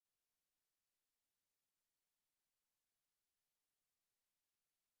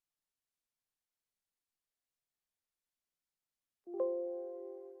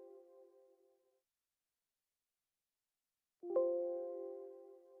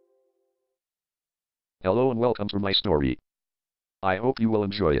Hello and welcome to my story. I hope you will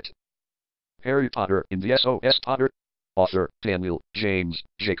enjoy it. Harry Potter in the SOS Potter. Author, Daniel, James,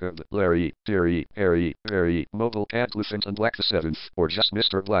 Jacob, Larry, Terry, Harry, Barry, Mogul, Adlucent and Black the 7th, or just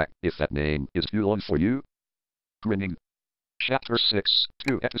Mr. Black, if that name is too long for you. Grinning. Chapter 6,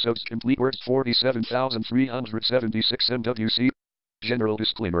 2 episodes complete, words 47,376 MWC. General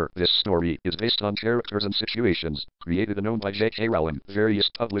disclaimer, this story is based on characters and situations created and owned by J.K. Rowling, various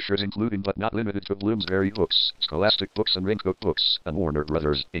publishers including but not limited to Bloomsbury Books, Scholastic Books and Raincoat Books, and Warner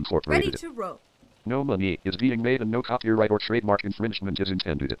Brothers, Incorporated. Ready to roll. No money is being made and no copyright or trademark infringement is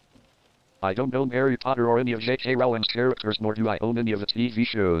intended. I don't own Harry Potter or any of J.K. Rowling's characters, nor do I own any of the TV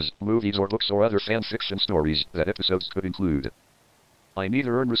shows, movies or books or other fan fiction stories that episodes could include. I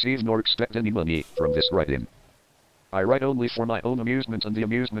neither earn, receive, nor expect any money from this writing. I write only for my own amusement and the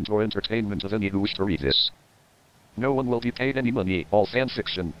amusement or entertainment of any who wish to read this. No one will be paid any money. All fan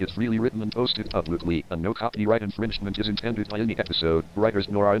fiction is freely written and posted publicly, and no copyright infringement is intended by any episode writers,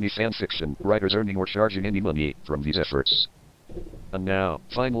 nor are any fan fiction writers earning or charging any money from these efforts. And now,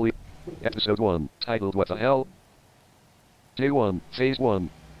 finally, Episode 1, titled What the Hell? Day 1, Phase 1.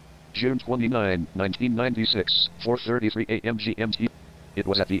 June 29, 1996, 4:33 a.m. GMT. It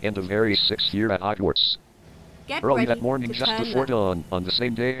was at the end of Harry's 6th year at Hogwarts. Early that morning, just before dawn, on the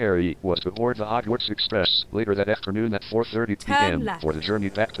same day Harry was to board the Hogwarts Express, later that afternoon at 4:30 p.m. for the journey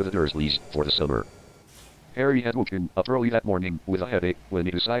back to the Dursleys for the summer. Harry had woken up early that morning with a headache when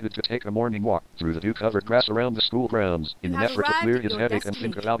he decided to take a morning walk through the dew-covered grass around the school grounds in an effort to clear his headache and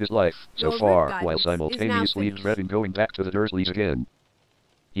think about his life so far, while simultaneously dreading going back to the Dursleys again.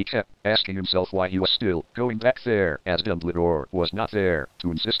 He kept asking himself why he was still going back there, as Dumbledore was not there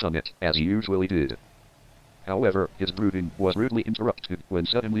to insist on it, as he usually did. However, his brooding was rudely interrupted when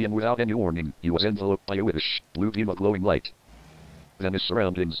suddenly and without any warning, he was enveloped by a whitish, blue beam of glowing light. Then his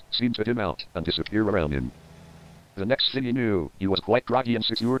surroundings seemed to dim out and disappear around him. The next thing he knew, he was quite groggy and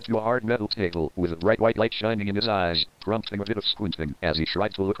secured to a hard metal table with a bright white light shining in his eyes, prompting a bit of squinting as he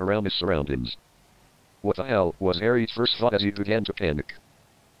tried to look around his surroundings. What the hell was Harry's first thought as he began to panic.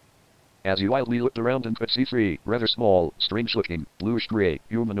 As he wildly looked around and could see 3 rather small, strange-looking, bluish-gray,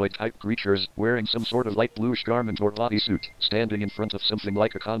 humanoid-type creatures wearing some sort of light bluish garment or bodysuit, standing in front of something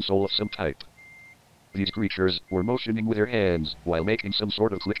like a console of some type. These creatures were motioning with their hands while making some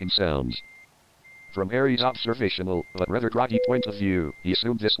sort of clicking sounds. From Harry's observational, but rather groggy point of view, he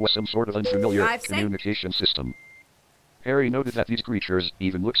assumed this was some sort of unfamiliar communication system. Harry noted that these creatures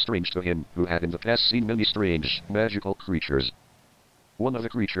even looked strange to him, who had in the past seen many strange, magical creatures. One of the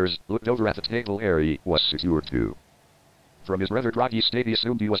creatures looked over at the table Harry was secured to. From his rather groggy state he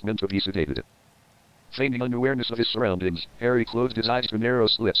assumed he was meant to be sedated. Feigning unawareness of his surroundings, Harry closed his eyes to narrow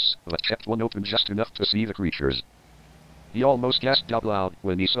slits, but kept one open just enough to see the creatures. He almost gasped out loud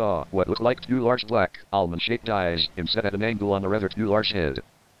when he saw what looked like 2 large black, almond-shaped eyes set at an angle on a rather too large head.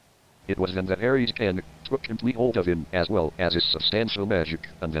 It was then that Harry's panic took complete hold of him, as well as his substantial magic,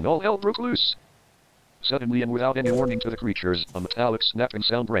 and then all hell broke loose. Suddenly and without any warning to the creatures, a metallic snapping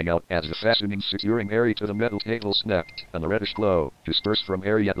sound rang out as the fastenings securing Harry to the metal table snapped, and a reddish glow dispersed from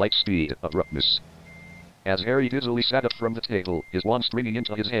Harry at light speed, abruptness. As Harry dizzily sat up from the table, his wand springing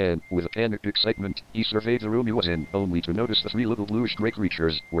into his hand, with a panicked excitement, he surveyed the room he was in, only to notice the 3 little bluish-gray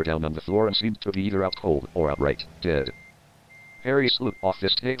creatures were down on the floor and seemed to be either out cold or outright dead. Harry slipped off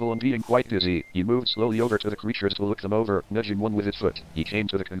this table and being quite dizzy, he moved slowly over to the creatures to look them over, nudging one with his foot. He came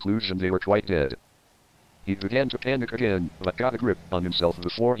to the conclusion they were quite dead. He began to panic again, but got a grip on himself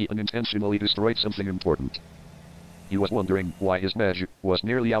before he unintentionally destroyed something important. He was wondering why his magic was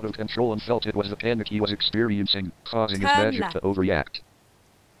nearly out of control and felt it was the panic he was experiencing, causing his magic to overreact.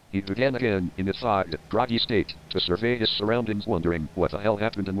 He began again, in his fogged, groggy state, to survey his surroundings, wondering what the hell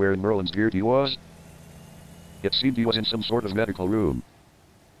happened and where in Merlin's beard he was. It seemed he was in some sort of medical room.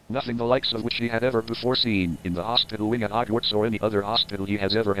 Nothing the likes of which he had ever before seen in the hospital wing at Hogwarts or any other hospital he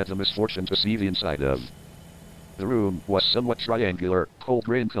has ever had the misfortune to see the inside of. The room was somewhat triangular, cold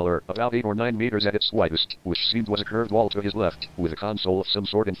gray in color, about 8 or 9 meters at its widest, which seemed was a curved wall to his left, with a console of some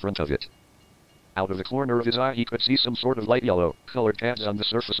sort in front of it. Out of the corner of his eye he could see some sort of light yellow, colored tabs on the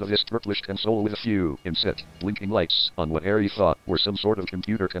surface of this purplish console with a few, inset, blinking lights on what Harry thought were some sort of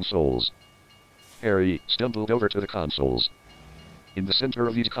computer consoles. Harry stumbled over to the consoles. In the center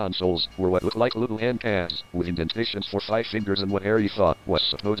of these consoles were what looked like little hand pads, with indentations for 5 fingers and what Harry thought was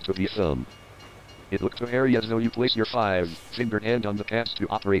supposed to be a thumb. It looked to Harry as though you place your 5-fingered hand on the pads to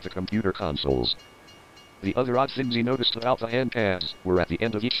operate the computer consoles. The other odd things he noticed about the hand pads were at the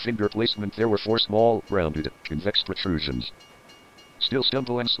end of each finger placement there were 4 small, rounded, convex protrusions. Still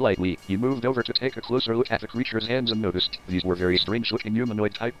stumbling slightly, he moved over to take a closer look at the creature's hands and noticed these were very strange-looking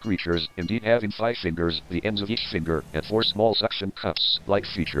humanoid-type creatures, indeed having 5 fingers, the ends of each finger, and 4 small suction cups-like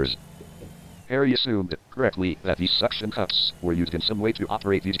features. Harry assumed, correctly, that these suction cups were used in some way to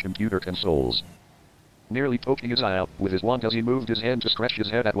operate these computer consoles. Nearly poking his eye out with his wand as he moved his hand to scratch his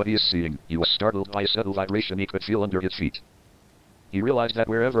head at what he is seeing, he was startled by a subtle vibration he could feel under his feet. He realized that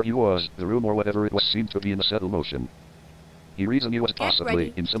wherever he was, the room or whatever it was seemed to be in a subtle motion. He reasoned he was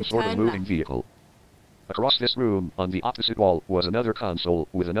possibly in some sort of moving vehicle. Across this room, on the opposite wall, was another console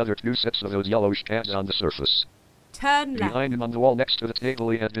with another 2 sets of those yellowish tabs on the surface. Turn left. Behind him on the wall next to the table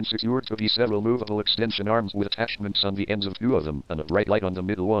he had been secured to be several movable extension arms with attachments on the ends of 2 of them, and a bright light on the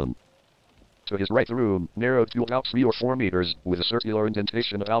middle one. To his right the room, narrowed to about 3 or 4 meters, with a circular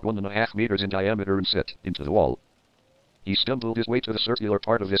indentation about 1.5 meters in diameter and set into the wall. He stumbled his way to the circular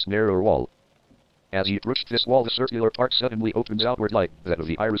part of this narrower wall. As he approached this wall, the circular part suddenly opens outward like that of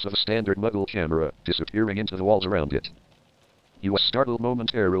the iris of a standard Muggle camera, disappearing into the walls around it. He was startled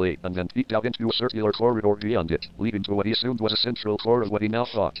momentarily, and then peeked out into a circular corridor beyond it, leading to what he assumed was a central core of what he now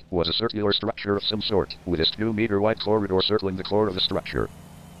thought was a circular structure of some sort, with this 2-meter-wide corridor circling the core of the structure.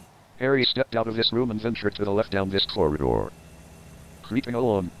 Harry stepped out of this room and ventured to the left down this corridor. Creeping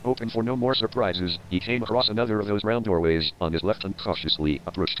along, hoping for no more surprises, he came across another of those round doorways on his left and cautiously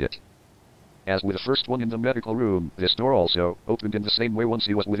approached it. As with the first one in the medical room, this door also opened in the same way once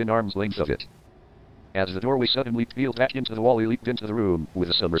he was within arm's length of it. As the doorway suddenly peeled back into the wall, he leaped into the room with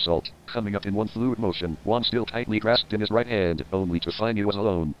a somersault, coming up in one fluid motion, wand still tightly grasped in his right hand, only to find he was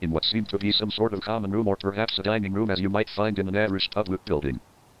alone in what seemed to be some sort of common room or perhaps a dining room as you might find in an average public building.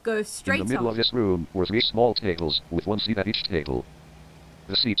 Go straight in the middle of this room were 3 small tables, with 1 seat at each table.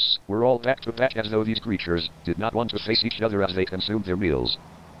 The seats were all back to back as though these creatures did not want to face each other as they consumed their meals.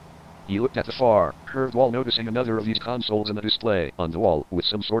 He looked at the far, curved wall, noticing another of these consoles in the display on the wall, with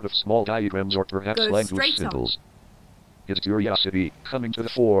some sort of small diagrams or perhaps language symbols. His curiosity coming to the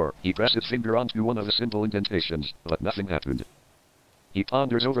fore, he pressed his finger onto one of the symbol indentations, but nothing happened. He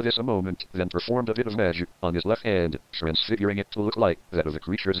ponders over this a moment, then performed a bit of magic on his left hand, transfiguring it to look like that of the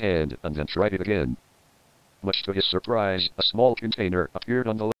creature's hand, and then tried it again. Much to his surprise, a small container appeared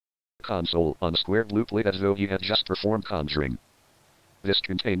on the left console on a square blue plate as though he had just performed conjuring. This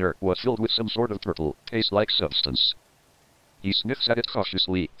container was filled with some sort of purple, paste-like substance. He sniffs at it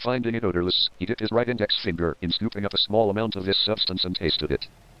cautiously, finding it odorless. He dipped his right index finger in scooping up a small amount of this substance and tasted it.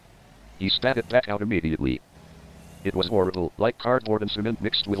 He spat it back out immediately. It was horrible, like cardboard and cement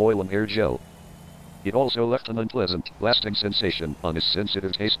mixed with oil and hair gel. It also left an unpleasant, lasting sensation on his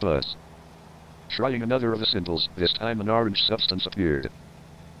sensitive taste buds. Trying another of the symbols, this time an orange substance appeared.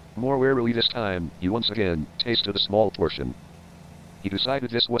 More warily this time, he once again tasted a small portion. He decided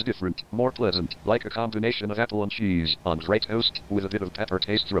this was different, more pleasant, like a combination of apple and cheese on dry toast with a bit of pepper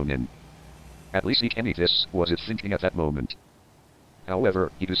taste thrown in. At least he can eat this, was his thinking at that moment.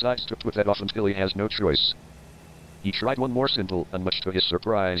 However, he decides to put that off until he has no choice. He tried one more symbol, and much to his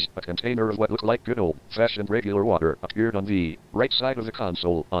surprise, a container of what looked like good old-fashioned regular water appeared on the right side of the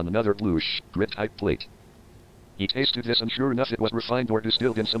console on another bluish, grit-type plate. He tasted this and sure enough it was refined or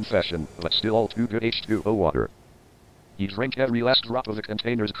distilled in some fashion, but still all too good H2O water. He drank every last drop of the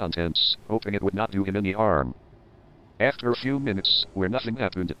container's contents, hoping it would not do him any harm. After a few minutes, where nothing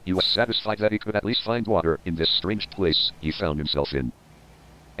happened, he was satisfied that he could at least find water in this strange place he found himself in.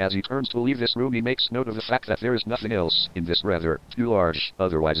 As he turns to leave this room, he makes note of the fact that there is nothing else in this rather too large,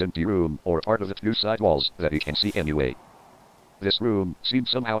 otherwise empty room, or part of the 2 side walls that he can see anyway. This room seemed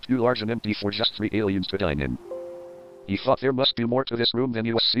somehow too large and empty for just 3 aliens to dine in. He thought there must be more to this room than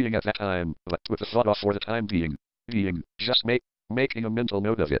he was seeing at that time, but put the thought off for the time being. Just making a mental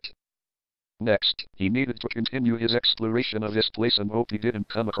note of it. Next, he needed to continue his exploration of this place and hope he didn't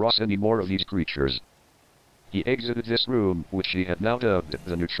come across any more of these creatures. He exited this room, which he had now dubbed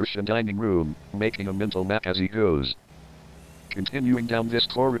the nutrition dining room, making a mental map as he goes. Continuing down this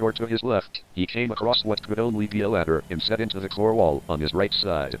corridor to his left, he came across what could only be a ladder inset into the core wall on his right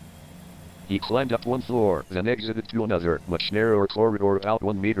side. He climbed up 1 floor, then exited to another, much narrower corridor about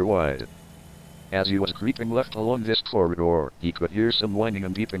 1 meter wide. As he was creeping left along this corridor, he could hear some whining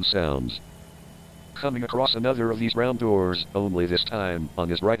and beeping sounds. Coming across another of these round doors, only this time, on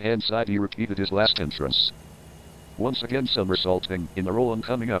his right-hand side he repeated his last entrance. Once again somersaulting, in a roll and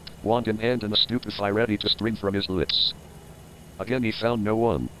coming up, wand in hand and a stupefy ready to spring from his lips. Again he found no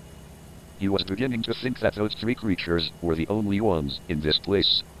one. He was beginning to think that those 3 creatures were the only ones in this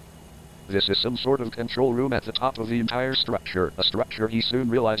place. This is some sort of control room at the top of the entire structure, a structure he soon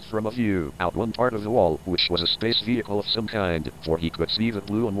realized from a view out one part of the wall, which was a space vehicle of some kind, for he could see the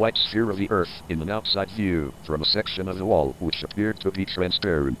blue and white sphere of the Earth in an outside view from a section of the wall which appeared to be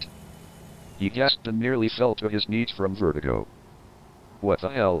transparent. He gasped and nearly fell to his knees from vertigo. What the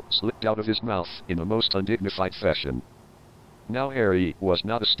hell slipped out of his mouth in a most undignified fashion. Now Harry was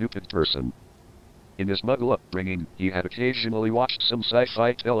not a stupid person. In his muggle upbringing, he had occasionally watched some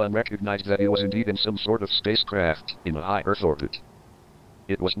sci-fi tale and recognized that he was indeed in some sort of spacecraft in a high Earth orbit.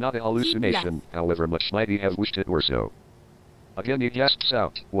 It was not a hallucination, however much might he have wished it were so. Again he gasps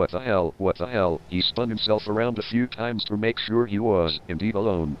out, what the hell, what the hell. He spun himself around a few times to make sure he was indeed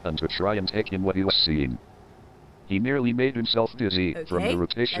alone, and to try and take in what he was seeing. He nearly made himself dizzy from the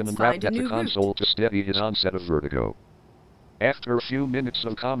rotation and grabbed at the console to steady his onset of vertigo. After a few minutes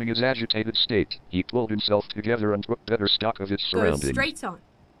of calming his agitated state, he pulled himself together and took better stock of its surroundings. Go straight on.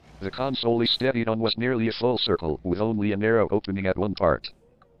 The console he steadied on was nearly a full circle, with only a narrow opening at one part.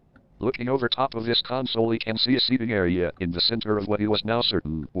 Looking over top of this console, he can see a seating area in the center of what he was now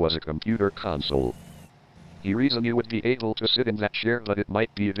certain was a computer console. He reasoned he would be able to sit in that chair, but it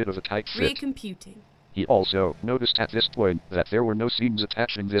might be a bit of a tight fit. Recomputing. He also noticed at this point that there were no seams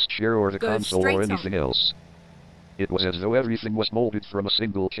attaching this chair or the console or anything else. It was as though everything was molded from a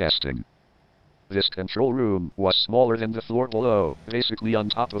single casting. This control room was smaller than the floor below, basically on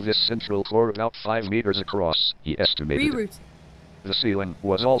top of this central core about 5 meters across, he estimated. Rerouting. The ceiling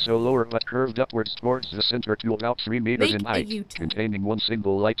was also lower but curved upwards towards the center to about 3 meters in height, containing one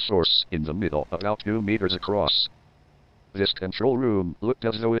single light source in the middle, about 2 meters across. This control room looked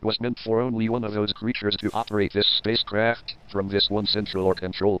as though it was meant for only one of those creatures to operate this spacecraft from this one central or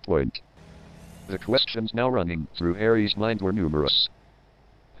control point. The questions now running through Harry's mind were numerous.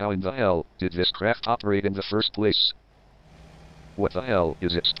 How in the hell did this craft operate in the first place? What the hell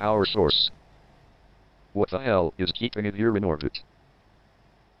is its power source? What the hell is keeping it here in orbit?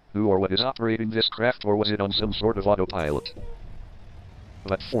 Who or what is operating this craft, or was it on some sort of autopilot?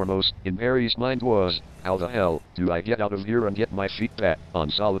 But foremost in Harry's mind was, how the hell do I get out of here and get my feet back on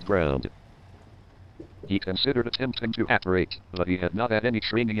solid ground? He considered attempting to apparate, but he had not had any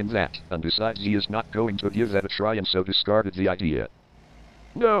training in that, and besides he is not going to give that a try, and so discarded the idea.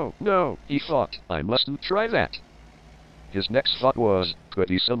 No, he thought, I mustn't try that. His next thought was, could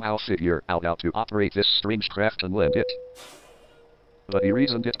he somehow figure out how to operate this strange craft and land it? But he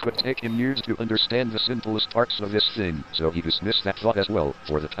reasoned it could take him years to understand the simplest parts of this thing, so he dismissed that thought as well,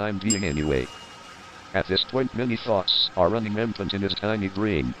 for the time being anyway. At this point many thoughts are running rampant in his tiny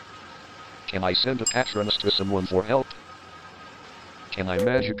brain. Can I send a patronus to someone for help? Can I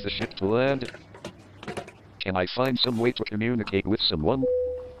magic the ship to land? Can I find some way to communicate with someone?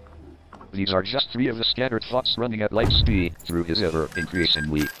 These are just 3 of the scattered thoughts running at light speed through his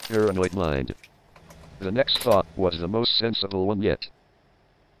ever-increasingly paranoid mind. The next thought was the most sensible one yet.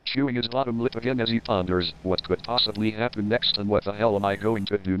 Chewing his bottom lip again as he ponders, what could possibly happen next, and what the hell am I going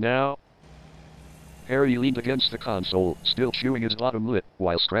to do now? Harry leaned against the console, still chewing his bottom lip,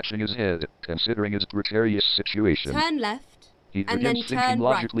 while scratching his head, considering his precarious situation. Turn left, he and began then thinking turn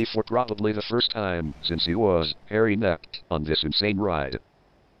logically right. for probably the first time since he was, Harry napped, on this insane ride.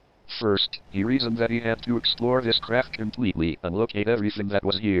 First, he reasoned that he had to explore this craft completely and locate everything that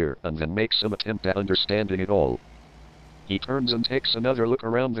was here, and then make some attempt at understanding it all. He turns and takes another look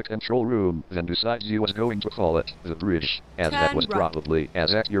around the control room, then decides he was going to call it the bridge, as that was probably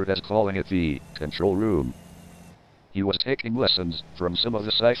as accurate as calling it the control room. He was taking lessons from some of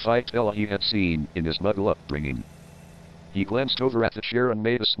the sci-fi tale he had seen in his muggle upbringing. He glanced over at the chair and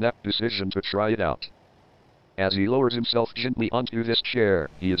made a snap decision to try it out. As he lowers himself gently onto this chair,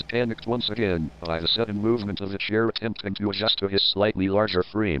 he is panicked once again by the sudden movement of the chair attempting to adjust to his slightly larger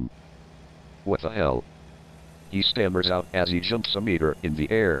frame. What the hell? He stammers out as he jumps a meter in the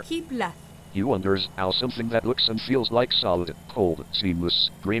air. Keep left. He wonders how something that looks and feels like solid, cold, seamless,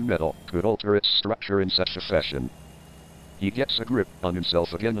 grey metal could alter its structure in such a fashion. He gets a grip on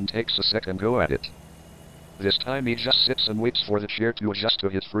himself again and takes a second go at it. This time he just sits and waits for the chair to adjust to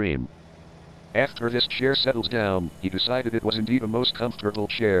his frame. After this chair settles down, he decided it was indeed a most comfortable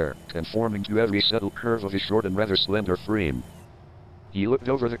chair, conforming to every subtle curve of his short and rather slender frame. He looked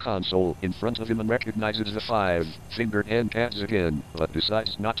over the console in front of him and recognizes the 5-fingered hand pads again, but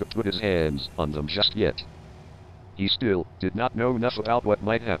decides not to put his hands on them just yet. He still did not know enough about what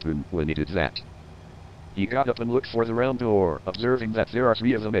might happen when he did that. He got up and looked for the round door, observing that there are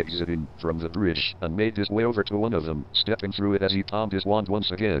 3 of them exiting from the bridge, and made his way over to one of them, stepping through it as he palmed his wand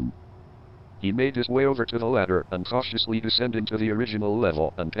once again. He made his way over to the ladder and cautiously descending to the original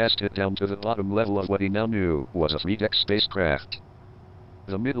level and passed it down to the bottom level of what he now knew was a 3-deck spacecraft.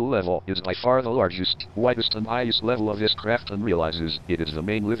 The middle level is by far the largest, widest and highest level of this craft and realizes it is the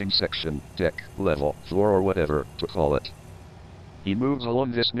main living section, deck, level, floor or whatever to call it. He moves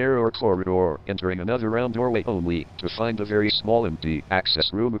along this narrower corridor, entering another round doorway only, to find a very small empty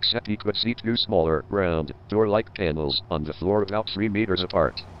access room except he could see two smaller, round, door-like panels on the floor about 3 meters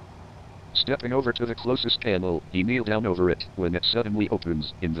apart. Stepping over to the closest panel, he kneeled down over it, when it suddenly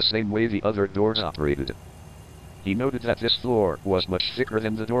opens, in the same way the other doors operated. He noted that this floor was much thicker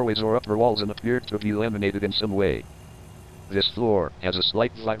than the doorways or upper walls and appeared to be laminated in some way. This floor has a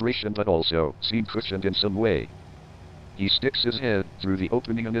slight vibration but also seemed cushioned in some way. He sticks his head through the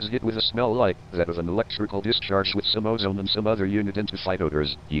opening and is hit with a smell like that of an electrical discharge with some ozone and some other unidentified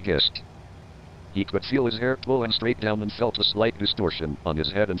odors, he guessed. He could feel his hair pulling straight down and felt a slight distortion on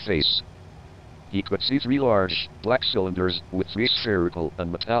his head and face. He could see 3 large, black cylinders, with 3 spherical and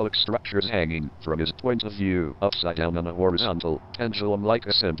metallic structures hanging, from his point of view, upside down on a horizontal, pendulum-like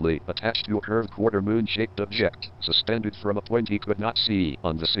assembly attached to a curved quarter-moon-shaped object, suspended from a point he could not see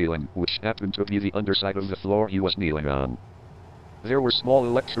on the ceiling, which happened to be the underside of the floor he was kneeling on. There were small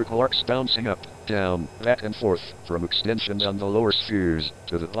electrical arcs bouncing up, down, back and forth, from extensions on the lower spheres,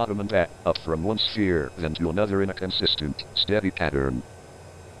 to the bottom and back, up from one sphere, then to another in a consistent, steady pattern.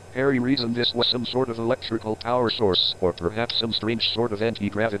 Harry reasoned this was some sort of electrical power source, or perhaps some strange sort of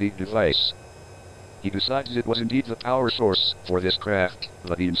anti-gravity device. He decided it was indeed the power source for this craft,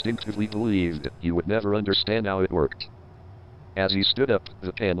 but he instinctively believed he would never understand how it worked. As he stood up,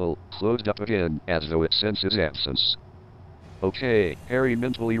 the panel closed up again, as though it sensed his absence. Okay, Harry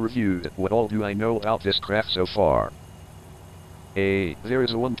mentally reviewed, what all do I know about this craft so far? A. There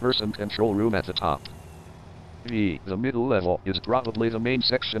is a one-person control room at the top. B. The middle level is probably the main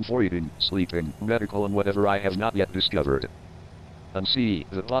section for eating, sleeping, medical and whatever I have not yet discovered. And C.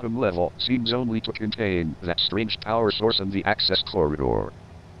 The bottom level seems only to contain that strange power source and the access corridor.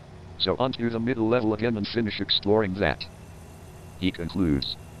 So onto the middle level again and finish exploring that. He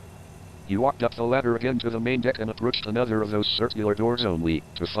concludes. He walked up the ladder again to the main deck and approached another of those circular doors only,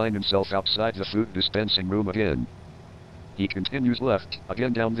 to find himself outside the food dispensing room again. He continues left,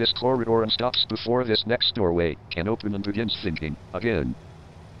 again down this corridor and stops before this next doorway, can open and begins thinking, again.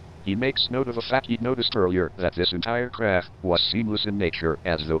 He makes note of a fact he'd noticed earlier, that this entire craft was seamless in nature,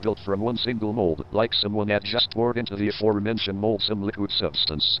 as though built from one single mold, like someone had just poured into the aforementioned mold some liquid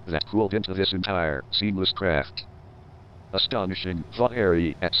substance that cooled into this entire, seamless craft. Astonishing, thought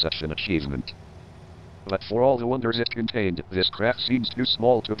Harry, at such an achievement. But for all the wonders it contained, this craft seems too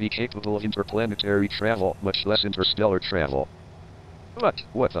small to be capable of interplanetary travel, much less interstellar travel. But,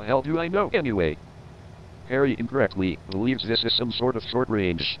 what the hell do I know anyway? Harry incorrectly believes this is some sort of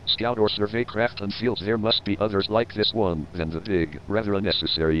short-range, scout or survey craft and feels there must be others like this one, then the big, rather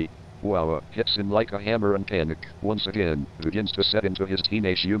unnecessary, wow, hits him like a hammer and panic, once again, begins to set into his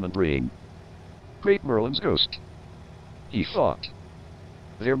teenage human brain. Great Merlin's ghost. He thought.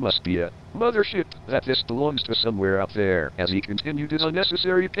 There must be a mothership that this belongs to somewhere out there, as he continued his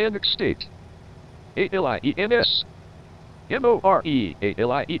unnecessary panic state. Aliens.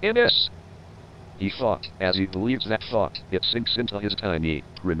 Morealiens. He thought, as he believes that thought, it sinks into his tiny,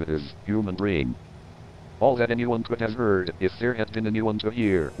 primitive, human brain. All that anyone could have heard, if there had been anyone to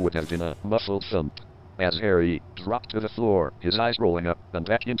hear, would have been a muffled thump. As Harry dropped to the floor, his eyes rolling up and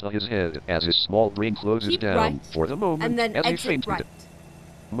back into his head, as his small brain closes Keep down, right, for the moment, and then as he exit fainted. right.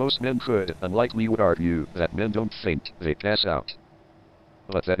 Most men could, and likely would argue, that men don't faint, they pass out.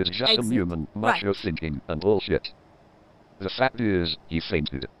 But that is just some Exit human, macho right. thinking, and bullshit. The fact is, he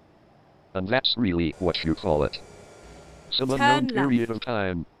fainted. And that's really what you call it. Some Turn unknown left. period of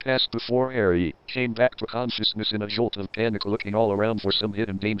time passed before Harry came back to consciousness in a jolt of panic, looking all around for some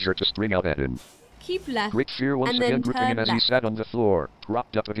hidden danger to spring out at him. Keep left, Great fear once and again then gripping him turn as he left. sat on the floor,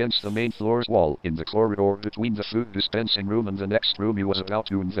 propped up against the main floor's wall, in the corridor between the food dispensing room and the next room he was about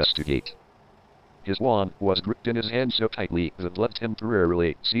to investigate. His wand was gripped in his hand so tightly, the blood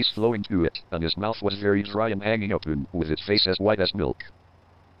temporarily ceased flowing to it, and his mouth was very dry and hanging open, with its face as white as milk.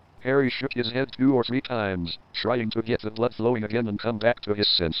 Harry shook his head 2 or 3 times, trying to get the blood flowing again and come back to his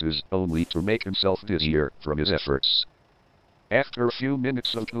senses, only to make himself dizzier from his efforts. After a few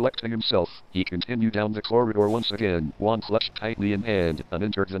minutes of collecting himself, he continued down the corridor once again, wand clutched tightly in hand, and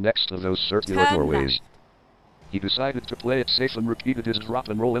entered the next of those circular Turn doorways. left. He decided to play it safe and repeated his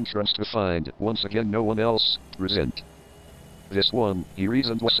drop-and-roll entrance to find, once again, no one else present. This one, he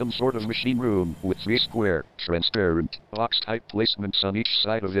reasoned, was some sort of machine room, with 3 square, transparent, box-type placements on each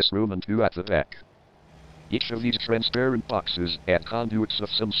side of this room and 2 at the back. Each of these transparent boxes had conduits of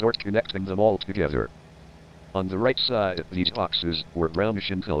some sort connecting them all together. On the right side, these boxes were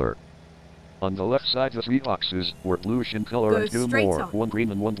brownish in color. On the left side, the 3 boxes were bluish in color Go and 2 straight more, on. 1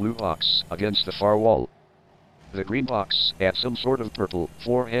 green and 1 blue box, against the far wall. The green box had some sort of purple,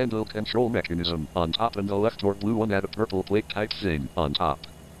 4-handled control mechanism on top, and the left or blue one had a purple plate type thing on top.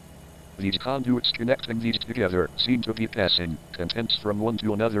 These conduits connecting these together seemed to be passing contents from one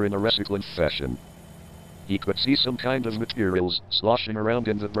to another in a recycling fashion. He could see some kind of materials sloshing around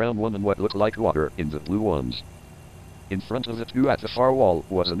in the brown one and what looked like water in the blue ones. In front of the 2 at the far wall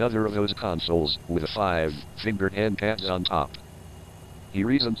was another of those consoles with a 5-fingered hand pads on top. He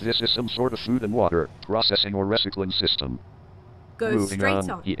reasoned this is some sort of food and water processing or recycling system. Go Moving straight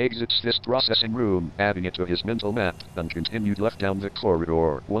on, on. he exits this processing room, adding it to his mental map, and continued left down the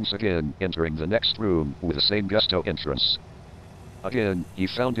corridor, once again entering the next room with the same gusto entrance. Again, he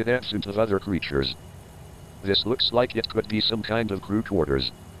found it absent of other creatures. This looks like it could be some kind of crew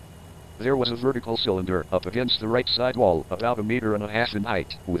quarters. There was a vertical cylinder up against the right side wall, about 1.5 meters in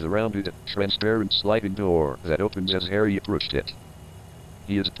height, with a rounded, transparent sliding door that opens as Harry approached it.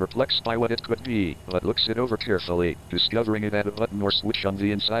 He is perplexed by what it could be, but looks it over carefully, discovering it had a button or switch on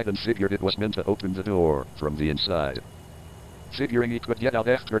the inside, and figured it was meant to open the door from the inside. Figuring he could get out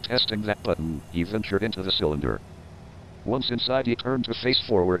after testing that button, he ventured into the cylinder. Once inside, he turned to face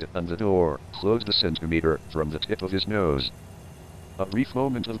forward, and the door closed a centimeter from the tip of his nose. A brief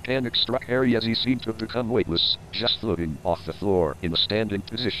moment of panic struck Harry as he seemed to become weightless, just floating off the floor in a standing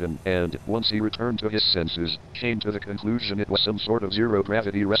position, and, once he returned to his senses, came to the conclusion it was some sort of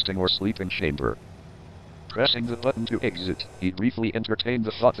zero-gravity resting or sleeping chamber. Pressing the button to exit, he briefly entertained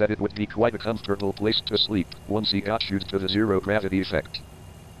the thought that it would be quite a comfortable place to sleep once he got used to the zero-gravity effect.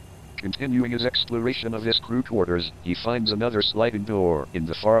 Continuing his exploration of his crew quarters, he finds another sliding door in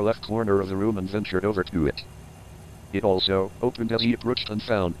the far left corner of the room and ventured over to it. It also opened as he approached and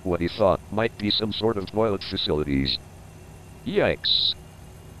found what he thought might be some sort of toilet facilities. Yikes!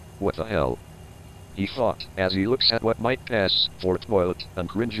 What the hell? He thought, as he looks at what might pass for a toilet, and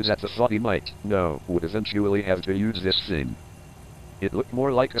cringes at the thought he might, would eventually have to use this thing. It looked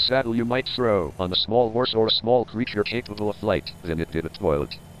more like a saddle you might throw on a small horse or a small creature capable of flight than it did a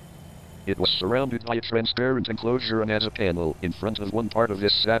toilet. It was surrounded by a transparent enclosure and has a panel in front of one part of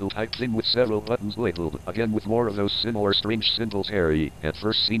this saddle-type thing with several buttons labeled, again with more of those similar strange symbols Harry had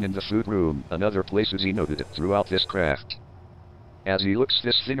first seen in the food room and other places he noted throughout this craft. As he looks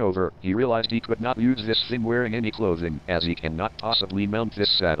this thing over, he realized he could not use this thing wearing any clothing, as he cannot possibly mount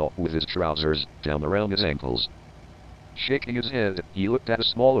this saddle with his trousers down around his ankles. Shaking his head, he looked at a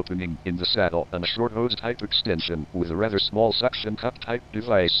small opening in the saddle and a short hose-type extension with a rather small suction cup-type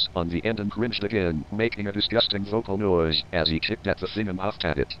device on the end, and cringed again, making a disgusting vocal noise as he kicked at the thing and huffed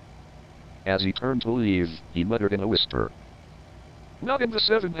at it. As he turned to leave, he muttered in a whisper, "Not in the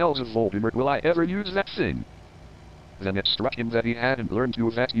 7 hells of Voldemort will I ever use that thing." Then it struck him that he hadn't learned to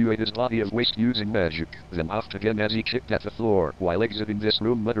evacuate his body of waste using magic, then huffed again as he kicked at the floor, while exiting this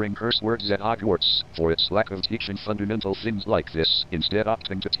room muttering curse words at Hogwarts for its lack of teaching fundamental things like this, instead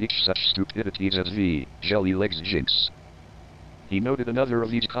opting to teach such stupidities as the jelly legs jinx. He noted another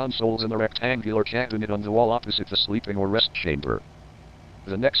of these consoles in a rectangular cabinet on the wall opposite the sleeping or rest chamber.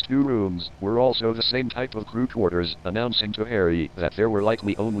 The next 2 rooms were also the same type of crew quarters, announcing to Harry that there were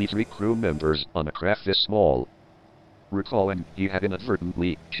likely only 3 crew members on a craft this small. Recalling he had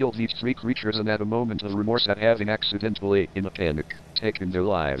inadvertently killed these 3 creatures and had a moment of remorse at having accidentally, in a panic, taken their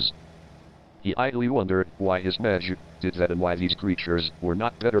lives. He idly wondered why his magic did that and why these creatures were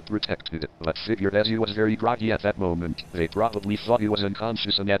not better protected, but figured as he was very groggy at that moment, they probably thought he was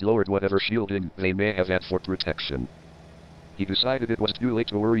unconscious and had lowered whatever shielding they may have had for protection. He decided it was too late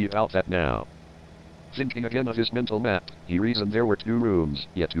to worry about that now. Thinking again of his mental map, he reasoned there were 2 rooms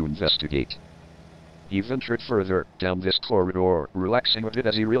yet to investigate. He ventured further down this corridor, relaxing a bit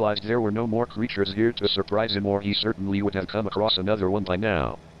as he realized there were no more creatures here to surprise him, or he certainly would have come across another one by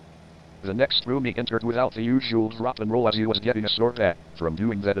now. The next room he entered without the usual drop and roll, as he was getting a sore back from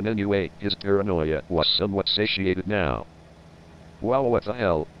doing that, and anyway, his paranoia was somewhat satiated now. "Wow, what the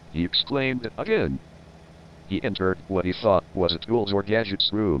hell?" he exclaimed again. He entered what he thought was a tools or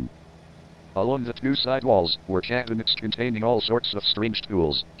gadgets room. Along the 2 side walls were cabinets containing all sorts of strange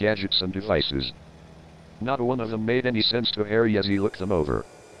tools, gadgets and devices. Not one of them made any sense to Harry as he looked them over.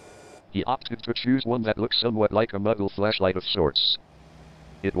 He opted to choose one that looked somewhat like a muggle flashlight of sorts.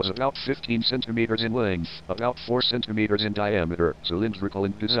 It was about 15 centimeters in length, about 4 centimeters in diameter, cylindrical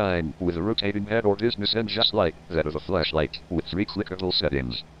in design, with a rotating head or business end just like that of a flashlight, with 3 clickable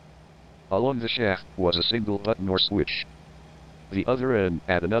settings. Along the shaft was a single button or switch. The other end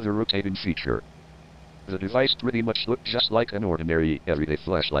had another rotating feature. The device pretty much looked just like an ordinary, everyday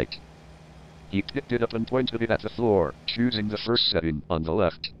flashlight. He picked it up and pointed it at the floor, choosing the first setting on the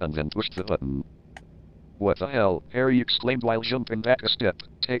left, and then pushed the button. What the hell? Harry exclaimed while jumping back a step,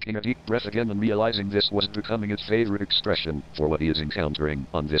 taking a deep breath again and realizing this was becoming his favorite expression for what he is encountering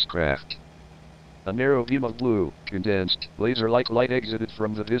on this craft. A narrow beam of blue, condensed, laser-like light exited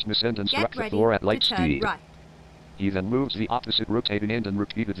from the business end and struck the floor at light speed. Right. He then moved the opposite rotating end and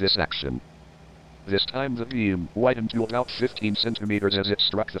repeated this action. This time the beam widened to about 15 centimeters as it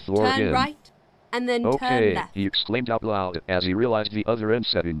struck the floor again. Turn right, and then turn left. He exclaimed out loud as he realized the other end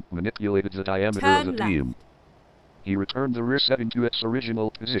setting manipulated the diameter of the beam. He returned the rear setting to its original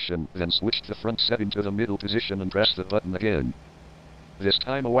position, then switched the front setting to the middle position and pressed the button again. This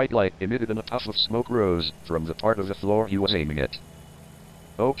time a white light emitted and a puff of smoke rose from the part of the floor he was aiming at.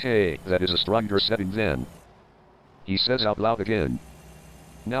 Okay, that is a stronger setting then, he says out loud again.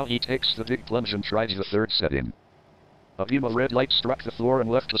 Now he takes the big plunge and tries the third setting. A beam of red light struck the floor and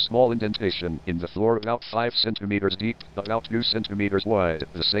left a small indentation in the floor about 5 centimeters deep, about 2 centimeters wide,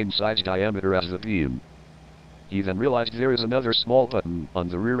 the same size diameter as the beam. He then realized there is another small button on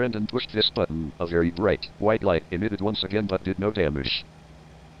the rear end and pushed this button. A very bright white light emitted once again but did no damage.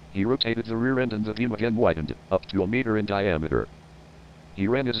 He rotated the rear end and the beam again widened, up to 1 meter in diameter. He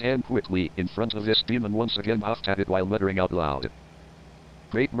ran his hand quickly in front of this beam and once again puffed at it while muttering out loud.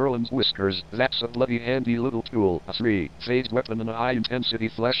 Great Merlin's whiskers, that's a bloody handy little tool, a 3-phased weapon and a high-intensity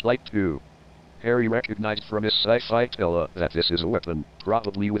flashlight too. Harry recognized from his sci-fi tele that this is a weapon,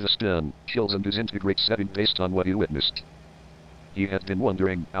 probably with a stun, kills and disintegrate setting based on what he witnessed. He had been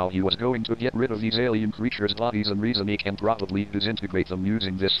wondering how he was going to get rid of these alien creatures' bodies and reason he can probably disintegrate them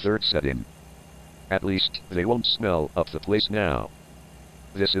using this third setting. At least, they won't smell up the place now.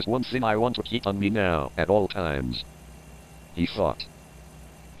 This is one thing I want to keep on me now, at all times, he thought.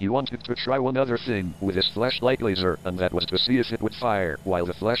 He wanted to try one other thing with his flashlight laser, and that was to see if it would fire while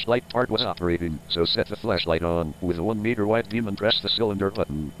the flashlight part was operating, so set the flashlight on with a 1 meter wide beam and press the cylinder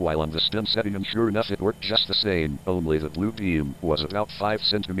button while on the stun setting, and sure enough it worked just the same, only the blue beam was about 5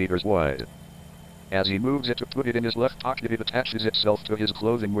 centimeters wide. As he moves it to put it in his left pocket, it attaches itself to his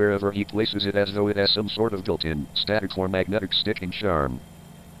clothing wherever he places it as though it has some sort of built-in static or magnetic sticking charm.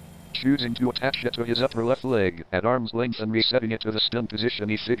 Choosing to attach it to his upper left leg at arm's length and resetting it to the stun position,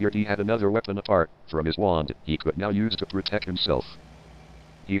 he figured he had another weapon apart from his wand he could now use to protect himself.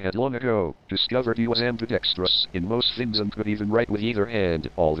 He had long ago discovered he was ambidextrous in most things and could even write with either hand,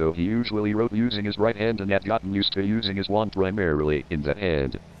 although he usually wrote using his right hand and had gotten used to using his wand primarily in that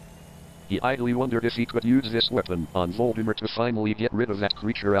hand. He idly wondered if he could use this weapon on Voldemort to finally get rid of that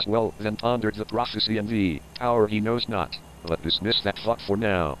creature as well, then pondered the prophecy and the power he knows not, but dismissed that thought for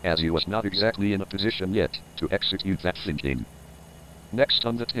now, as he was not exactly in a position yet to execute that thinking. Next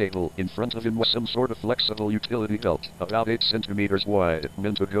on the table, in front of him, was some sort of flexible utility belt, about 8 centimeters wide,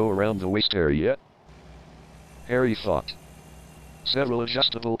 meant to go around the waist area, Harry thought. Several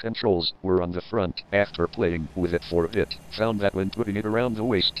adjustable controls were on the front. After playing with it for a bit, found that when putting it around the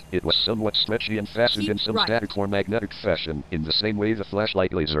waist, it was somewhat stretchy and fastened in some static or magnetic fashion, in the same way the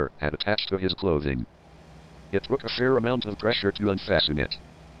flashlight laser had attached to his clothing. It took a fair amount of pressure to unfasten it.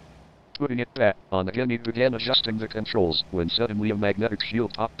 Putting it back on again, he began adjusting the controls, when suddenly a magnetic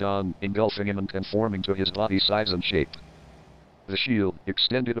shield popped on, engulfing him and conforming to his body size and shape. The shield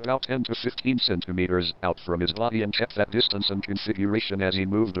extended about 10 to 15 centimeters out from his body and kept that distance and configuration as he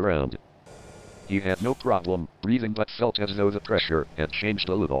moved around. He had no problem breathing, but felt as though the pressure had changed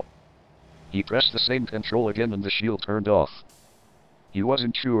a little. He pressed the same control again and the shield turned off. He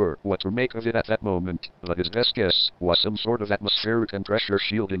wasn't sure what to make of it at that moment, but his best guess was some sort of atmospheric and pressure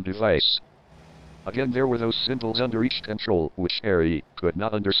shielding device. Again, there were those symbols under each control, which Harry could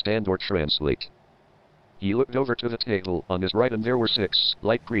not understand or translate. He looked over to the table on his right and there were 6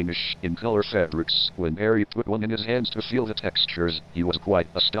 light greenish in color fabrics. When Harry put one in his hands to feel the textures, he was quite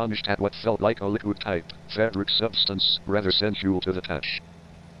astonished at what felt like a liquid type fabric substance, rather sensual to the touch.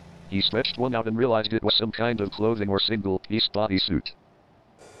 He stretched one out and realized it was some kind of clothing or single-piece bodysuit.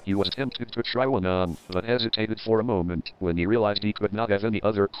 He was tempted to try one on, but hesitated for a moment when he realized he could not have any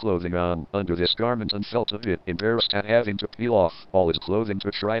other clothing on under this garment and felt a bit embarrassed at having to peel off all his clothing to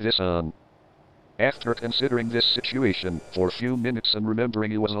try this on. After considering this situation for a few minutes and remembering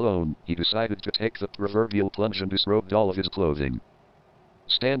he was alone, he decided to take the proverbial plunge and disrobed all of his clothing.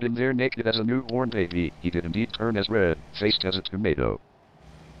 Standing there naked as a newborn baby, he did indeed turn as red-faced as a tomato.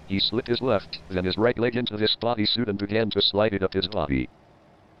 He slipped his left, then his right leg into this bodysuit and began to slide it up his body.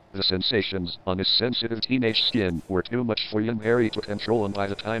 The sensations on his sensitive teenage skin were too much for young Harry to control, and by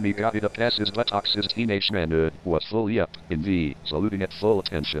the time he got it up past his buttocks, his teenage manhood was fully up in the saluting at full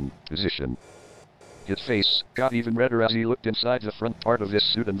attention position. His face got even redder as he looked inside the front part of this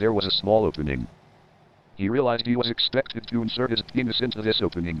suit, and there was a small opening. He realized he was expected to insert his penis into this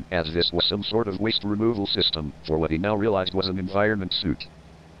opening, as this was some sort of waste removal system, for what he now realized was an environment suit.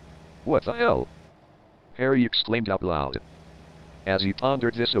 What the hell? Harry exclaimed out loud. As he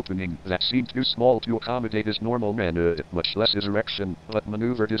pondered this opening that seemed too small to accommodate his normal manhood, much less his erection, but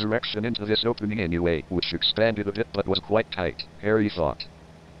maneuvered his erection into this opening anyway, which expanded a bit but was quite tight, Harry thought.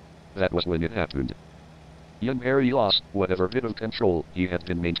 That was when it happened. Young Harry lost whatever bit of control he had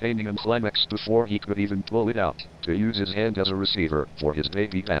been maintaining and climaxed before he could even pull it out, to use his hand as a receiver for his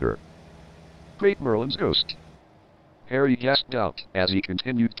baby bladder. Great Merlin's ghost! Harry gasped out as he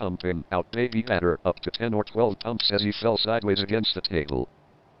continued pumping out baby bladder up to 10 or 12 pumps as he fell sideways against the table.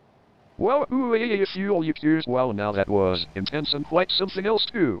 Wow, wow, now that was intense and quite something else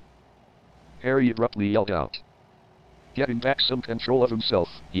too. Harry abruptly yelled out. Getting back some control of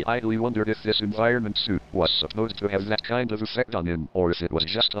himself, he idly wondered if this environment suit was supposed to have that kind of effect on him, or if it was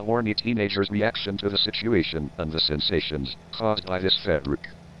just a horny teenager's reaction to the situation and the sensations caused by this fabric.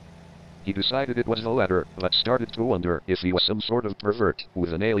 He decided it was the latter, but started to wonder if he was some sort of pervert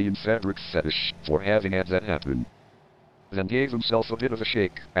with an alien fabric fetish for having had that happen. Then gave himself a bit of a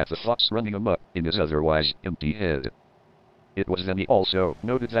shake at the thoughts running amok in his otherwise empty head. It was then he also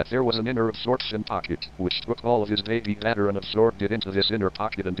noted that there was an inner absorption pocket, which took all of his baby bladder and absorbed it into this inner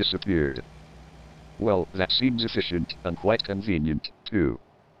pocket and disappeared. Well, that seems efficient, and quite convenient, too.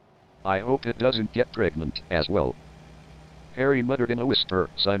 I hope it doesn't get pregnant, as well. Harry muttered in a whisper,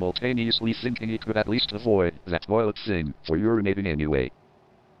 simultaneously thinking he could at least avoid that toilet thing for urinating anyway.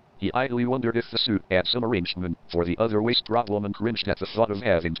 He idly wondered if the suit had some arrangement for the other waste problem and cringed at the thought of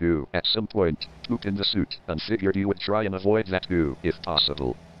having to, at some point, poop in the suit, and figured he would try and avoid that too, if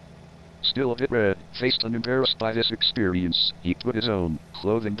possible. Still a bit red-faced and embarrassed by this experience, he put his own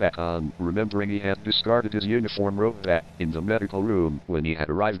clothing back on, remembering he had discarded his uniform robe back in the medical room when he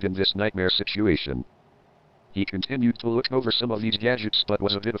had arrived in this nightmare situation. He continued to look over some of these gadgets but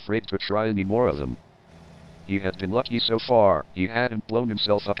was a bit afraid to try any more of them. He had been lucky so far, he hadn't blown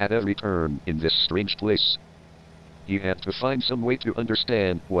himself up at every turn in this strange place. He had to find some way to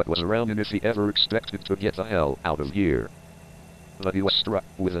understand what was around him if he ever expected to get the hell out of here. But he was struck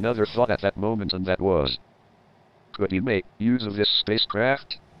with another thought at that moment, and that was, could he make use of this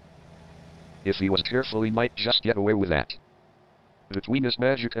spacecraft? If he was careful, he might just get away with that. Between his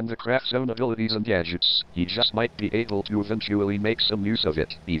magic and the craft's own abilities and gadgets, he just might be able to eventually make some use of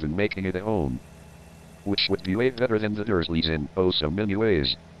it, even making it a home. Which would be way better than the Dursleys in oh so many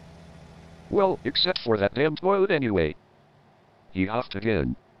ways. Well, except for that damn toilet anyway. He huffed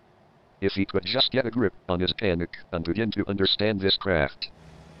again. If he could just get a grip on his panic and begin to understand this craft,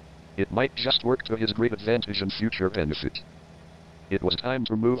 it might just work to his great advantage and future benefit. It was time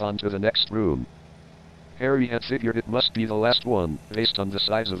to move on to the next room. Harry had figured it must be the last one, based on the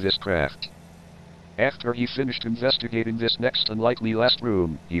size of this craft. After he finished investigating this next and likely last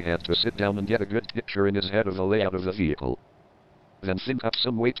room, he had to sit down and get a good picture in his head of the layout of the vehicle. Then think up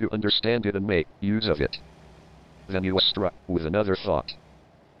some way to understand it and make use of it. Then he was struck with another thought.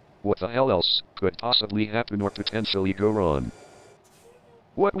 What the hell else could possibly happen or potentially go wrong?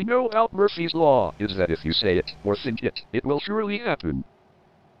 What we know about Murphy's Law is that if you say it or think it, it will surely happen.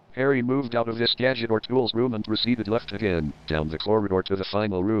 Harry moved out of this gadget or tools room and proceeded left again, down the corridor to the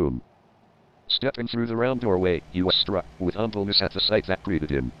final room. Stepping through the round doorway, he was struck with humbleness at the sight that greeted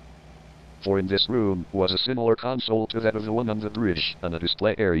him. For in this room was a similar console to that of the one on the bridge, and a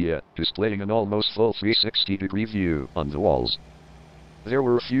display area, displaying an almost full 360-degree view on the walls. There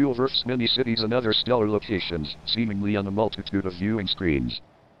were a few of Earth's many cities and other stellar locations, seemingly on a multitude of viewing screens.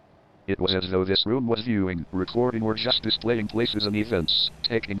 It was as though this room was viewing, recording, or just displaying places and events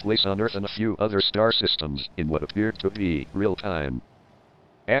taking place on Earth and a few other star systems in what appeared to be real time.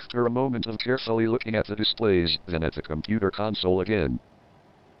 After a moment of carefully looking at the displays, then at the computer console again,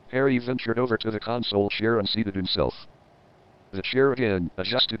 Harry ventured over to the console chair and seated himself. The chair again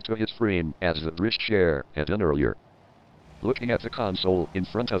adjusted to his frame as the bridge chair had done earlier. Looking at the console in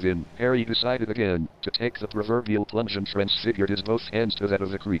front of him, Harry decided again to take the proverbial plunge and transfigured his both hands to that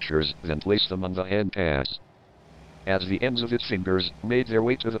of the creatures, then placed them on the hand pads. As the ends of his fingers made their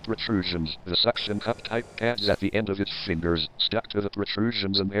way to the protrusions, the suction cup-type pads at the end of its fingers stuck to the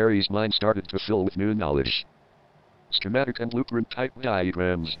protrusions, and Harry's mind started to fill with new knowledge. Schematic and blueprint-type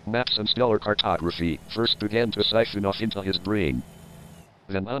diagrams, maps and stellar cartography first began to siphon off into his brain.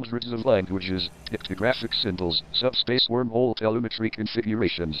 Then hundreds of languages, pictographic symbols, subspace wormhole telemetry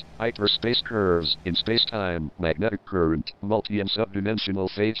configurations, hyperspace curves in space-time, magnetic current, multi- and subdimensional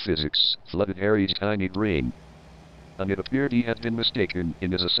phase physics flooded Harry's tiny brain. and it appeared he had been mistaken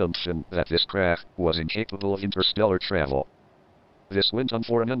in his assumption that this craft was incapable of interstellar travel. This went on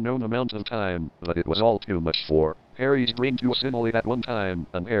for an unknown amount of time, but it was all too much for Harry's brain to assimilate at one time,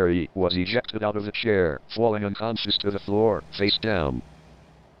 and Harry was ejected out of the chair, falling unconscious to the floor, face down.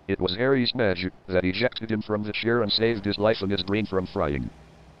 It was Harry's magic that ejected him from the chair and saved his life and his brain from frying.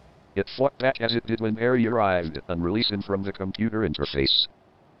 It fought back as it did when Harry arrived and released him from the computer interface.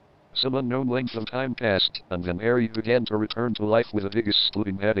 Some unknown length of time passed, and then Harry began to return to life with the biggest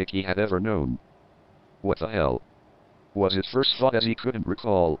splitting headache he had ever known. What the hell was his first thought, as he couldn't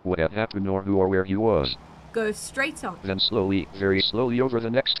recall what had happened or who or where he was. Go straight on. Then slowly, very slowly over the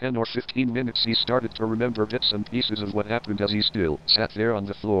next 10 or 15 minutes he started to remember bits and pieces of what happened as he still sat there on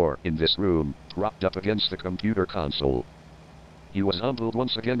the floor in this room, propped up against the computer console. He was humbled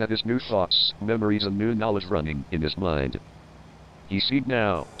once again at his new thoughts, memories and new knowledge running in his mind. He seemed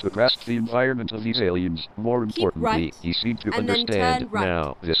now to grasp the environment of these aliens. More importantly, right, he seemed to and understand right.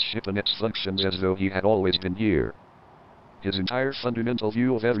 now this ship and its functions as though he had always been here. His entire fundamental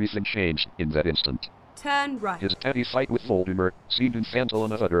view of everything changed in that instant. Turn right. His petty fight with Voldemort seemed infantile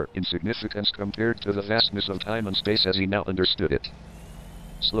and of utter insignificance compared to the vastness of time and space as he now understood it.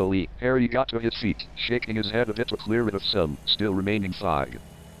 Slowly, Harry got to his feet, shaking his head a bit to clear it of some still remaining fog.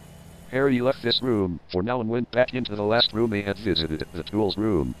 Harry left this room for now and went back into the last room they had visited, the tools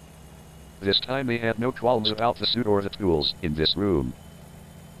room. This time he had no qualms about the suit or the tools in this room.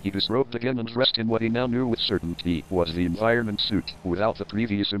 He disrobed again and dressed in what he now knew with certainty was the environment suit, without the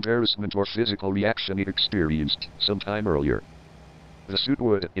previous embarrassment or physical reaction he'd experienced some time earlier. The suit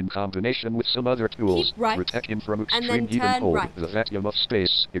would, in combination with some other tools, right, protect him from extreme heat and cold, the vacuum of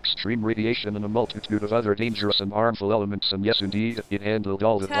space, extreme radiation and a multitude of other dangerous and harmful elements, and yes indeed, it handled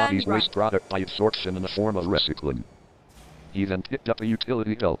all the body's waste product by absorption in a form of recycling. He then picked up a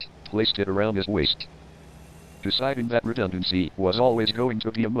utility belt, placed it around his waist. Deciding that redundancy was always going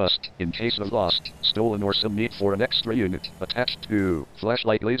to be a must, in case of lost, stolen or some need for an extra unit, attached to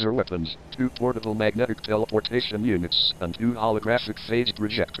flashlight laser weapons, 2 portable magnetic teleportation units, and 2 holographic phased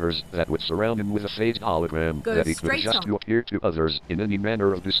projectors that would surround him with a phased hologram that he could adjust to appear to others in any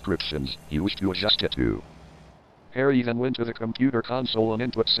manner of descriptions he wished to adjust it to. Harry then went to the computer console and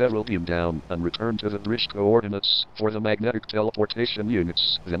input several beam down and returned to the bridge coordinates for the magnetic teleportation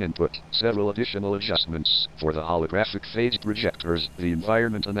units, then input several additional adjustments for the holographic phased projectors, the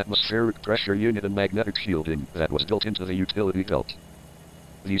environment and atmospheric pressure unit and magnetic shielding that was built into the utility belt.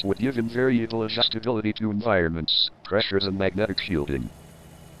 These would give him variable adjustability to environments, pressures and magnetic shielding.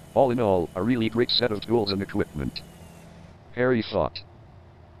 All in all, a really great set of tools and equipment. Harry thought.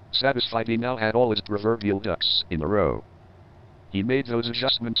 Satisfied he now had all his proverbial ducks in a row. He made those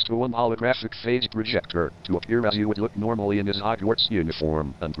adjustments to one holographic phased projector to appear as he would look normally in his Hogwarts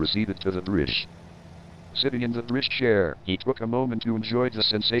uniform and proceeded to the bridge. Sitting in the bridge chair, he took a moment to enjoy the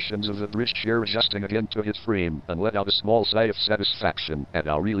sensations of the bridge chair adjusting again to his frame and let out a small sigh of satisfaction at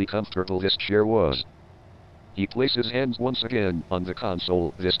how really comfortable this chair was. He placed his hands once again on the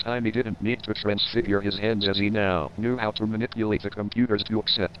console. This time he didn't need to transfigure his hands as he now knew how to manipulate the computers to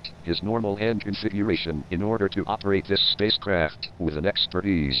accept his normal hand configuration in order to operate this spacecraft with an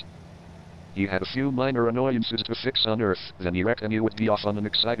expertise. He had a few minor annoyances to fix on Earth, then he reckoned he would be off on an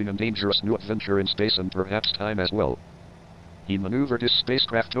exciting and dangerous new adventure in space and perhaps time as well. He maneuvered his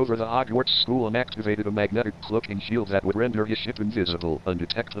spacecraft over the Hogwarts school and activated a magnetic cloaking shield that would render his ship invisible,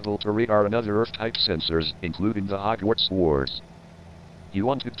 undetectable to radar and other Earth-type sensors, including the Hogwarts wards. He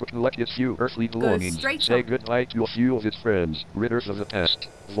wanted to collect his few earthly belongings, say goodbye to a few of his friends, rid Earth of the past,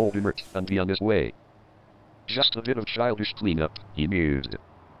 Voldemort, and be on his way. Just a bit of childish cleanup, he mused.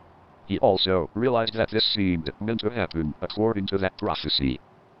 He also realized that this seemed meant to happen according to that prophecy,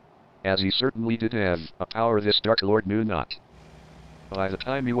 as he certainly did have a power this Dark Lord knew not. By the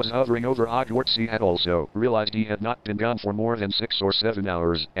time he was hovering over Hogwarts he had also realized he had not been gone for more than 6 or 7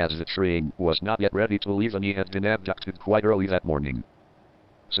 hours, as the train was not yet ready to leave and he had been abducted quite early that morning.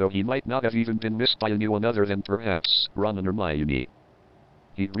 So he might not have even been missed by anyone other than perhaps Ron and Hermione.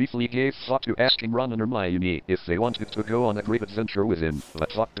 He briefly gave thought to asking Ron and Hermione if they wanted to go on a great adventure with him,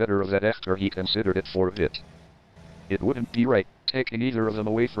 but thought better of that after he considered it for a bit. It wouldn't be right, taking either of them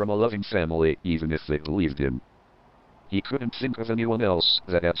away from a loving family, even if they believed him. He couldn't think of anyone else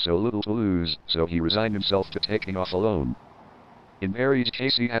that had so little to lose, so he resigned himself to taking off alone. In Harry's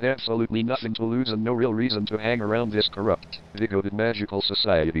case he had absolutely nothing to lose and no real reason to hang around this corrupt, bigoted magical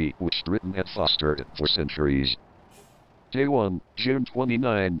society which Britain had fostered for centuries. Day 1, June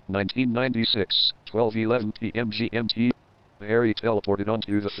 29, 1996, 12:11 p.m. GMT. Harry teleported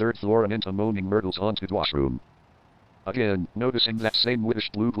onto the 3rd floor and into Moaning Myrtle's haunted washroom. Again, noticing that same whitish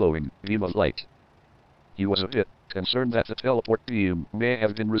blue glowing beam of light. He was a bit concerned that the teleport beam may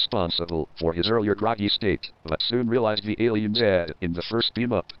have been responsible for his earlier groggy state, but soon realized the aliens had, in the first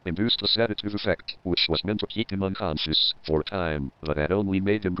beam up, induced a sedative effect, which was meant to keep him unconscious for a time, but had only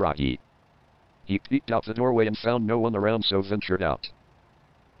made him groggy. He peeked out the doorway and found no one around, so ventured out.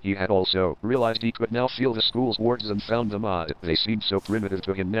 He had also realized he could now feel the school's wards and found them odd. They seemed so primitive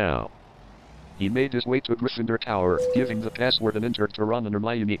to him now. He made his way to Gryffindor Tower, giving the password and entered to Ron and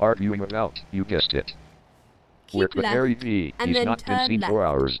Hermione arguing about, you guessed it. Where could Harry be? He's not been seen for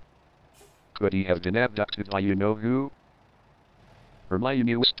hours. Could he have been abducted by you-know-who?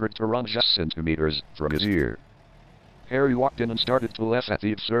 Hermione whispered to Ron just centimeters from his ear. Harry walked in and started to laugh at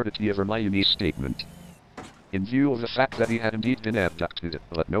the absurdity of Hermione's statement. In view of the fact that he had indeed been abducted,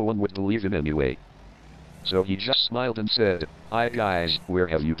 but no one would believe him anyway. So he just smiled and said, hi guys, where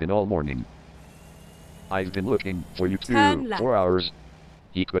have you been all morning? I've been looking for you too, for hours.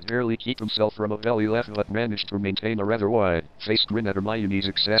 He could barely keep himself from a belly laugh, but managed to maintain a rather wide-faced grin at Hermione's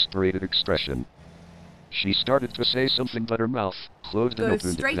exasperated expression. She started to say something, but her mouth closed and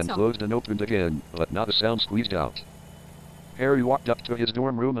opened, then closed and opened again, but not a sound squeezed out. Harry walked up to his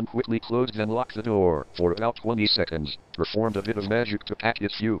dorm room and quickly closed and locked the door for about 20 seconds, performed a bit of magic to pack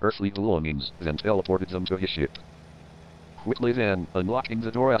his few earthly belongings, then teleported them to his ship. Quickly then, unlocking the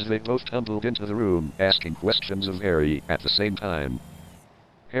door as they both tumbled into the room, asking questions of Harry at the same time.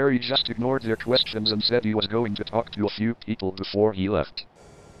 Harry just ignored their questions and said he was going to talk to a few people before he left.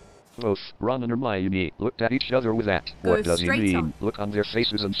 Both Ron and Hermione looked at each other with that "what does he mean" look on their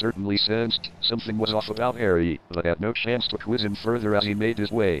faces, and certainly sensed something was off about Harry, but had no chance to quiz him further as he made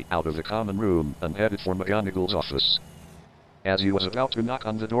his way out of the common room and headed for McGonagall's office. As he was about to knock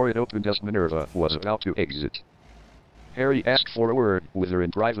on the door, it opened as Minerva was about to exit. Harry asked for a word with her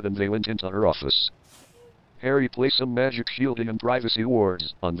in private and they went into her office. Harry placed some magic shielding and privacy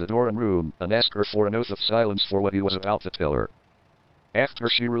wards on the door and room and asked her for an oath of silence for what he was about to tell her. After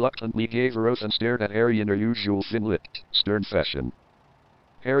she reluctantly gave her oath and stared at Harry in her usual thin-lipped, stern fashion.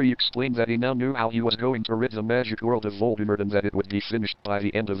 Harry explained that he now knew how he was going to rid the magic world of Voldemort and that it would be finished by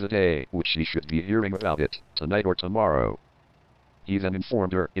the end of the day, which he should be hearing about it tonight or tomorrow. He then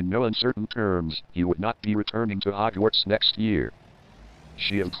informed her, in no uncertain terms, he would not be returning to Hogwarts next year.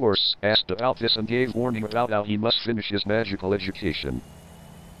 She of course asked about this and gave warning about how he must finish his magical education.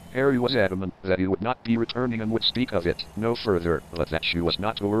 Harry was adamant that he would not be returning and would speak of it no further, but that she was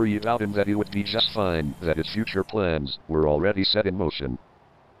not to worry about him, that he would be just fine, that his future plans were already set in motion.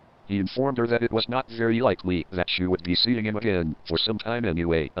 He informed her that it was not very likely that she would be seeing him again for some time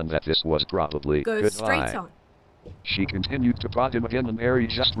anyway, and that this was probably goodbye. Straight on. She continued to prod him again, and Harry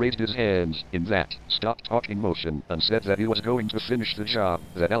just raised his hands in that stop-talking motion and said that he was going to finish the job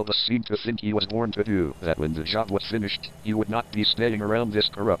that Albus seemed to think he was born to do, that when the job was finished, he would not be staying around this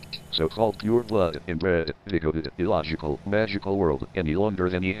corrupt, so-called pure blood, inbred, bigoted, illogical, magical world any longer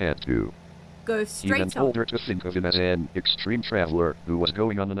than he had to. He then told her to think of him as an extreme traveler who was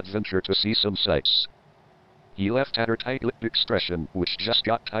going on an adventure to see some sights. He laughed at her tight-lipped expression, which just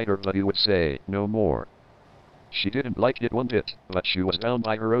got tighter, but he would say no more. She didn't like it one bit, but she was bound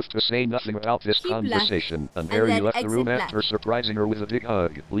by her oath to say nothing about this conversation, and Harry left the room after surprising her with a big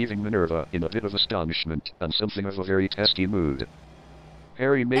hug, leaving Minerva in a bit of astonishment and something of a very testy mood.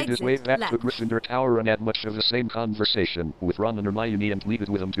 Harry made his way back to Gryffindor Tower and had much of the same conversation with Ron and Hermione and pleaded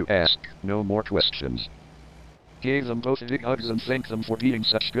with them to ask no more questions. Gave them both big hugs and thanked them for being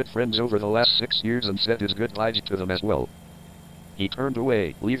such good friends over the last 6 years and said his goodbyes to them as well. He turned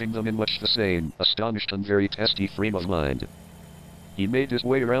away, leaving them in much the same astonished and very testy frame of mind. He made his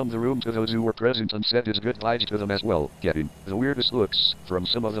way around the room to those who were present and said his goodbyes to them as well, getting the weirdest looks from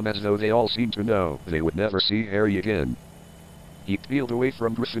some of them as though they all seemed to know they would never see Harry again. He peeled away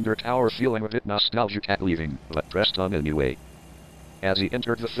from Gryffindor Tower feeling a bit nostalgic at leaving, but pressed on anyway. As he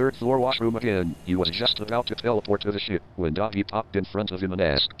entered the third-floor washroom again, he was just about to teleport to the ship when Dobby popped in front of him and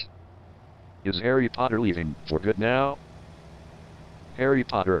asked, "Is Harry Potter leaving for good now?" "Harry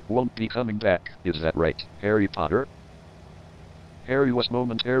Potter won't be coming back, is that right, Harry Potter?" Harry was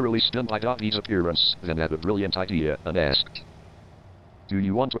momentarily stunned by Dobby's appearance, then had a brilliant idea and asked, "Do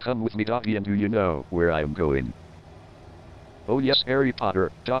you want to come with me, Dobby, and do you know where I am going?" "Oh yes, Harry Potter."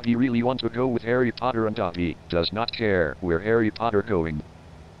 Dobby really want to go with Harry Potter, and Dobby does not care where Harry Potter going.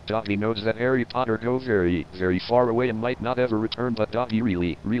 Dobby knows that Harry Potter go very, very far away and might not ever return, but Dobby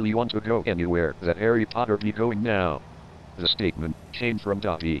really want to go anywhere that Harry Potter be going now. The statement came from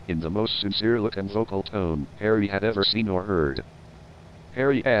Dobby in the most sincere look and vocal tone Harry had ever seen or heard.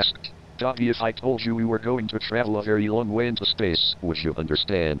 Harry asked, "Dobby, if I told you we were going to travel a very long way into space, would you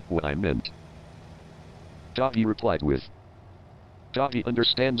understand what I meant?" Dobby replied with, Dobby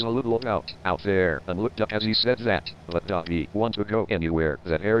understands a little about out there and looked up as he said that, but Dobby want to go anywhere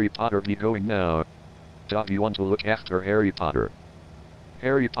that Harry Potter be going now. Dobby want to look after Harry Potter.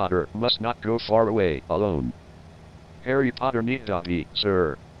 Harry Potter must not go far away alone. Harry Potter need Dobby,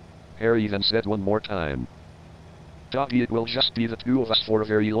 sir. Harry then said one more time. Dobby, it will just be the two of us for a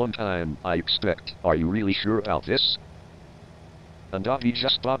very long time, I expect. Are you really sure about this? And Dobby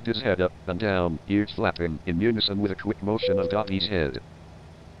just bobbed his head up and down, ears flapping, in unison with a quick motion of Dobby's head.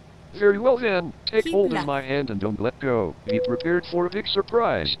 Very well then, take hold of my hand and don't let go. Be prepared for a big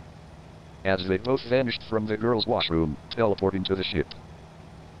surprise. As they both vanished from the girls' washroom, teleporting to the ship.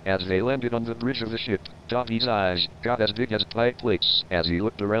 As they landed on the bridge of the ship, Dobby's eyes got as big as pie plates as he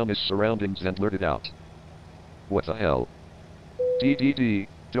looked around his surroundings and blurted out. What the hell?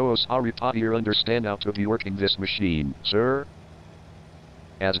 Does Harry Potter understand how to be working this machine, sir?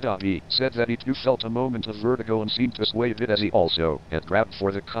 As Dobby said that he too felt a moment of vertigo and seemed to sway a bit as he also had grabbed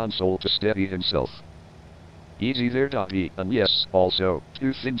for the console to steady himself. Easy there, Dobby, and yes, also,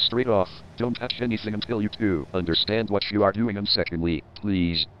 two things straight off, don't touch anything until you two understand what you are doing, and secondly,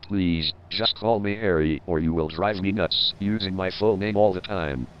 please, just call me Harry or you will drive me nuts using my full name all the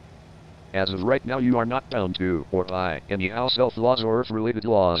time. As of right now you are not bound to, or by, any house elf laws or earth-related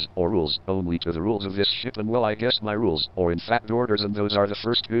laws, or rules, only to the rules of this ship and well I guess my rules, or in fact orders, and those are the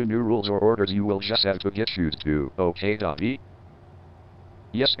first two new rules or orders you will just have to get used to, okay Dobby?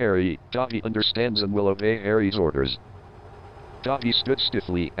 Yes Harry, Dobby understands and will obey Harry's orders. Dobby stood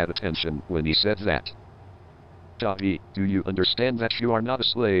stiffly at attention when he said that. Dobby, do you understand that you are not a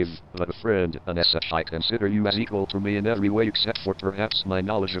slave, but a friend, and as such I consider you as equal to me in every way except for perhaps my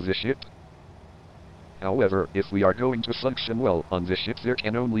knowledge of the ship? However, if we are going to function well on the ship there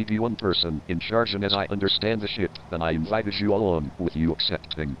can only be one person in charge, and as I understand the ship, then I invited you along, with you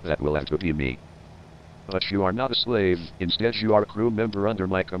accepting that will have to be me. But you are not a slave, instead you are a crew member under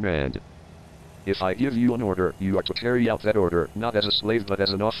my command. If I give you an order, you are to carry out that order, not as a slave but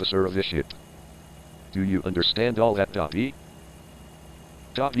as an officer of the ship. Do you understand all that, Dobby?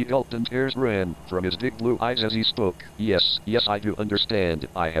 Dobby gulped and tears ran from his big blue eyes as he spoke. Yes, I do understand.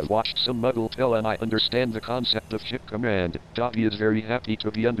 I have watched some Muggle-Tell and I understand the concept of ship command. Dobby is very happy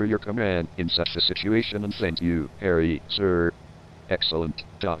to be under your command in such a situation, and thank you, Harry, sir. Excellent,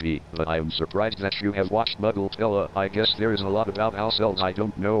 Dobby, but I am surprised that you have watched Muggle-Tell. I guess there is a lot about house elves I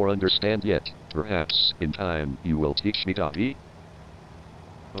don't know or understand yet. Perhaps, in time, you will teach me, Dobby.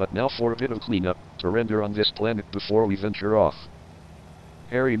 But now for a bit of cleanup to render on this planet before we venture off.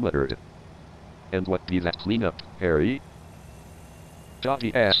 Harry muttered. And what be that cleanup, Harry?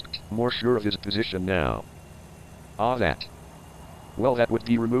 Dobby asked, more sure of his position now. Ah, that. Well, that would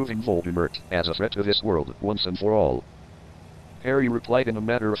be removing Voldemort as a threat to this world once and for all. Harry replied in a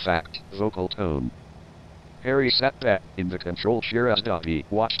matter-of-fact, vocal tone. Harry sat back in the control chair as Dobby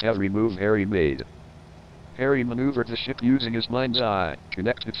watched every move Harry made. Harry maneuvered the ship using his mind's eye,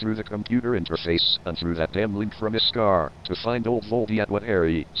 connected through the computer interface, and through that damn link from his scar, to find old Voldy at what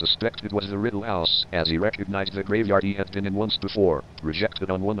Harry suspected was the Riddle House, as he recognized the graveyard he had been in once before, projected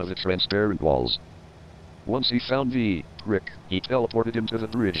on one of the transparent walls. Once he found the brick, he teleported him to the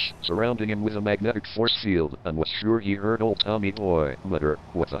bridge, surrounding him with a magnetic force field, and was sure he heard old Tommy Boy mutter,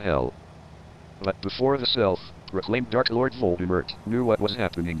 "What the hell?" But before the self-proclaimed Dark Lord Voldemort knew what was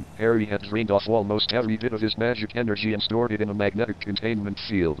happening, Harry had drained off almost every bit of his magic energy and stored it in a magnetic containment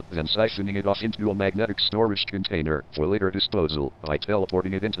field, then siphoning it off into a magnetic storage container for later disposal by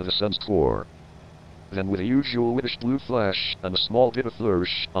teleporting it into the sun's core. Then with a usual whitish blue flash and a small bit of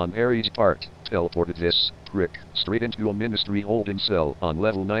flourish on Harry's part, teleported this brick straight into a ministry holding cell on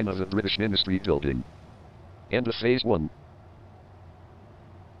level 9 of the British Ministry building. End of Phase 1.